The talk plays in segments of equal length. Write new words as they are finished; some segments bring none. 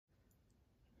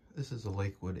This is a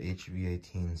Lakewood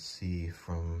HV-18C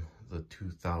from the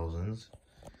 2000s.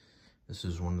 This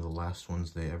is one of the last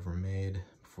ones they ever made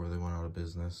before they went out of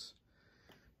business.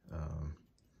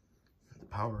 The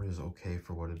power is okay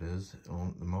for what it is.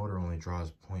 The motor only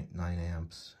draws 0.9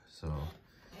 amps, so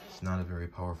it's not a very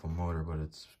powerful motor, but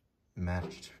it's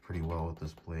matched pretty well with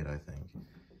this blade, I think.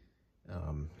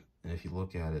 And if you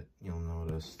look at it, you'll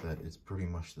notice that it's pretty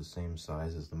much the same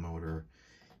size as the motor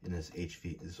in this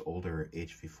older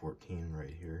HV-14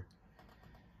 right here.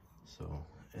 So,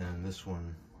 and this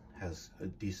one has a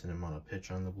decent amount of pitch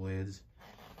on the blades.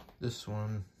 This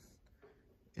one,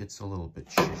 it's a little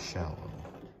bit shallow.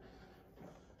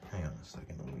 Hang on a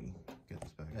second, let me get this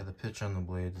back. Yeah, the pitch on the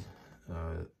blades,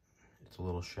 it's a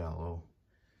little shallow,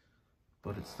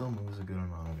 but it still moves a good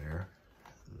amount of air.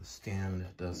 The stand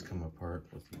does come apart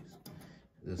with these.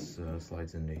 This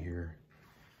slides into here.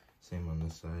 Same on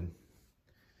this side.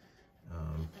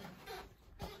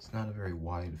 It's not a very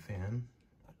wide fan,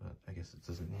 but I guess it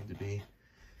doesn't need to be.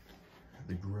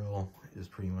 The grill is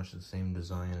pretty much the same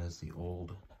design as the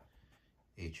old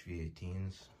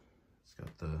HV-18s. It's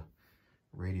got the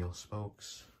radial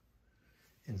spokes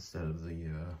instead of the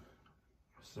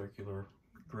circular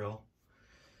grill.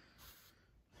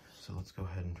 So let's go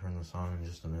ahead and turn this on in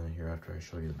just a minute here after I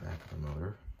show you the back of the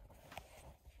motor.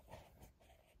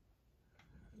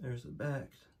 There's the back.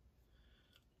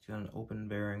 It's got an open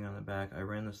bearing on the back. I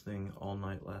ran this thing all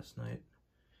night last night,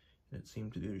 and it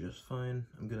seemed to do just fine.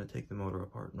 I'm going to take the motor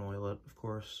apart and oil it, of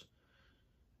course.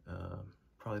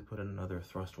 Probably put another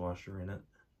thrust washer in it.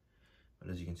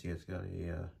 But as you can see, it's got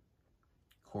a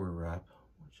cord wrap,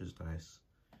 which is nice.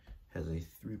 Has a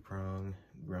 3-prong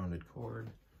grounded cord.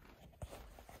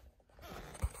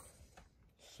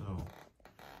 So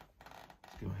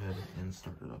let's go ahead and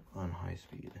start it up on high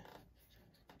speed.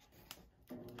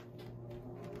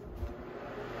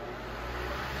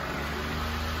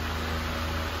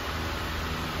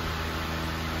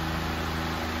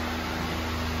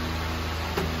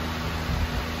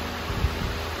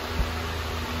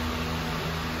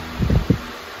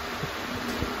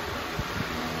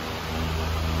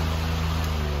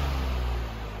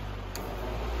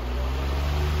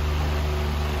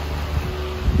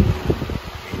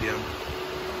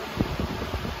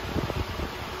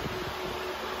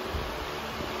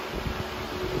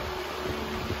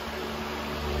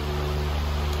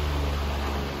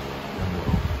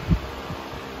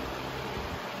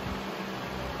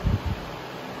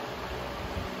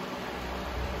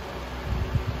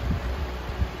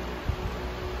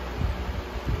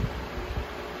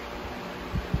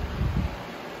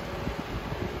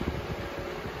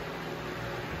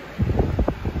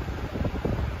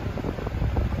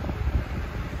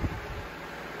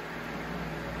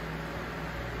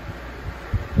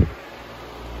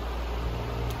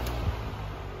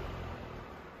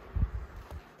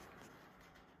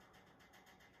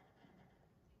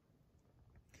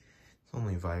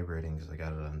 Only vibrating because I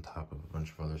got it on top of a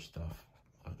bunch of other stuff,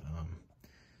 but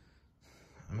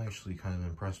I'm actually kind of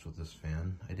impressed with this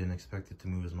fan. I didn't expect it to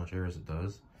move as much air as it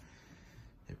does.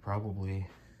 It probably,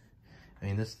 I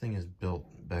mean, this thing is built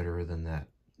better than that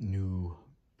new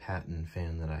Patton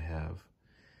fan that I have.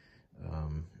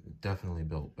 Definitely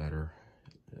built better.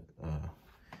 It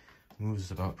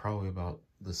moves probably about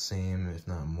the same, if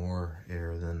not more,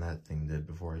 air than that thing did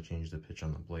before I changed the pitch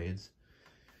on the blades.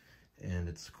 And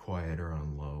it's quieter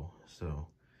on low, so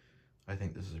I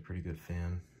think this is a pretty good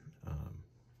fan.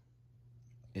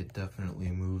 It definitely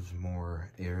moves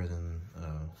more air than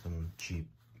some cheap,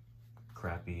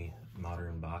 crappy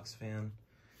modern box fan,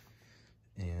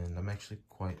 and I'm actually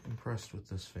quite impressed with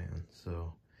this fan.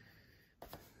 So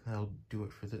that'll do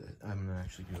it for this. I'm gonna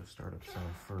actually do a startup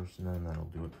sound first, and then that'll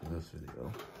do it for this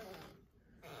video.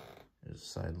 There's a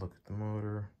side look at the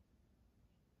motor.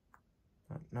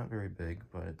 Not very big,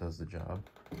 but it does the job.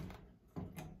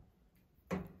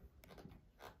 Alright.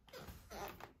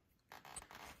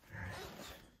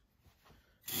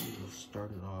 We'll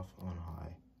start it off on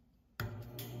high.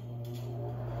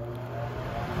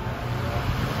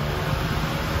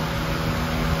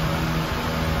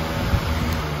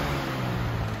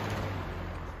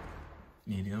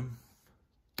 Medium.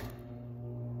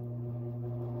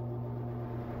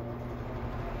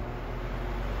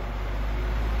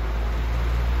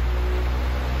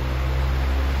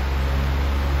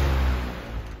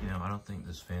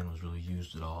 This fan was really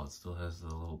used at all. It still has the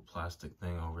little plastic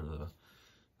thing over the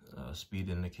speed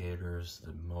indicators.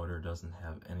 The motor doesn't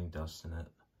have any dust in it.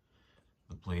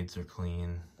 The blades are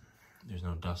clean. There's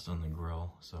no dust on the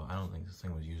grill, so I don't think this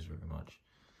thing was used very much.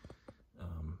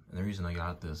 And the reason I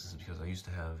got this is because I used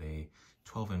to have a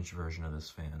 12-inch version of this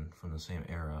fan from the same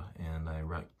era, and I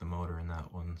wrecked the motor in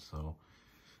that one, so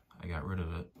I got rid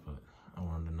of it, but I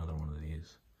wanted another one of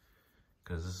these.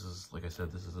 Because this is, like I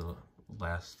said, this is the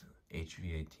last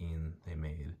HV-18 they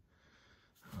made.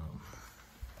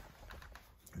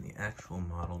 And the actual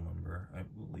model number, I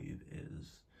believe, is,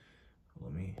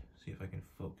 let me see if I can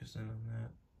focus in on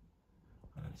that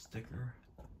sticker.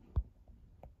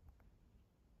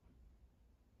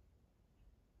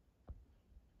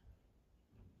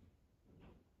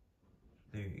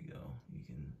 There you go. You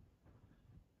can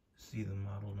see the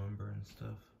model number and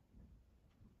stuff.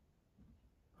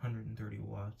 130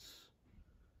 watts.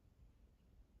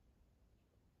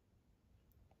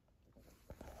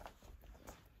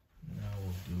 Now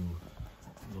we'll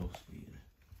do low speed.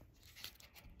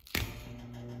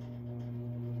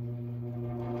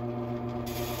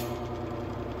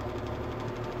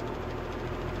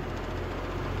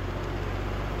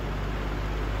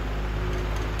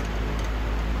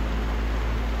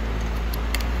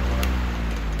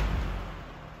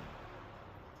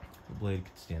 The blade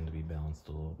could stand to be balanced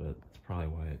a little bit. That's probably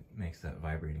why it makes that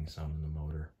vibrating sound in the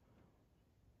motor.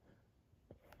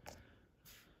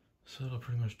 So that'll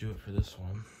pretty much do it for this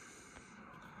one.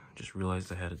 Just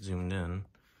realized I had it zoomed in.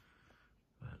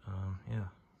 But yeah,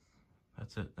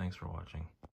 that's it. Thanks for watching.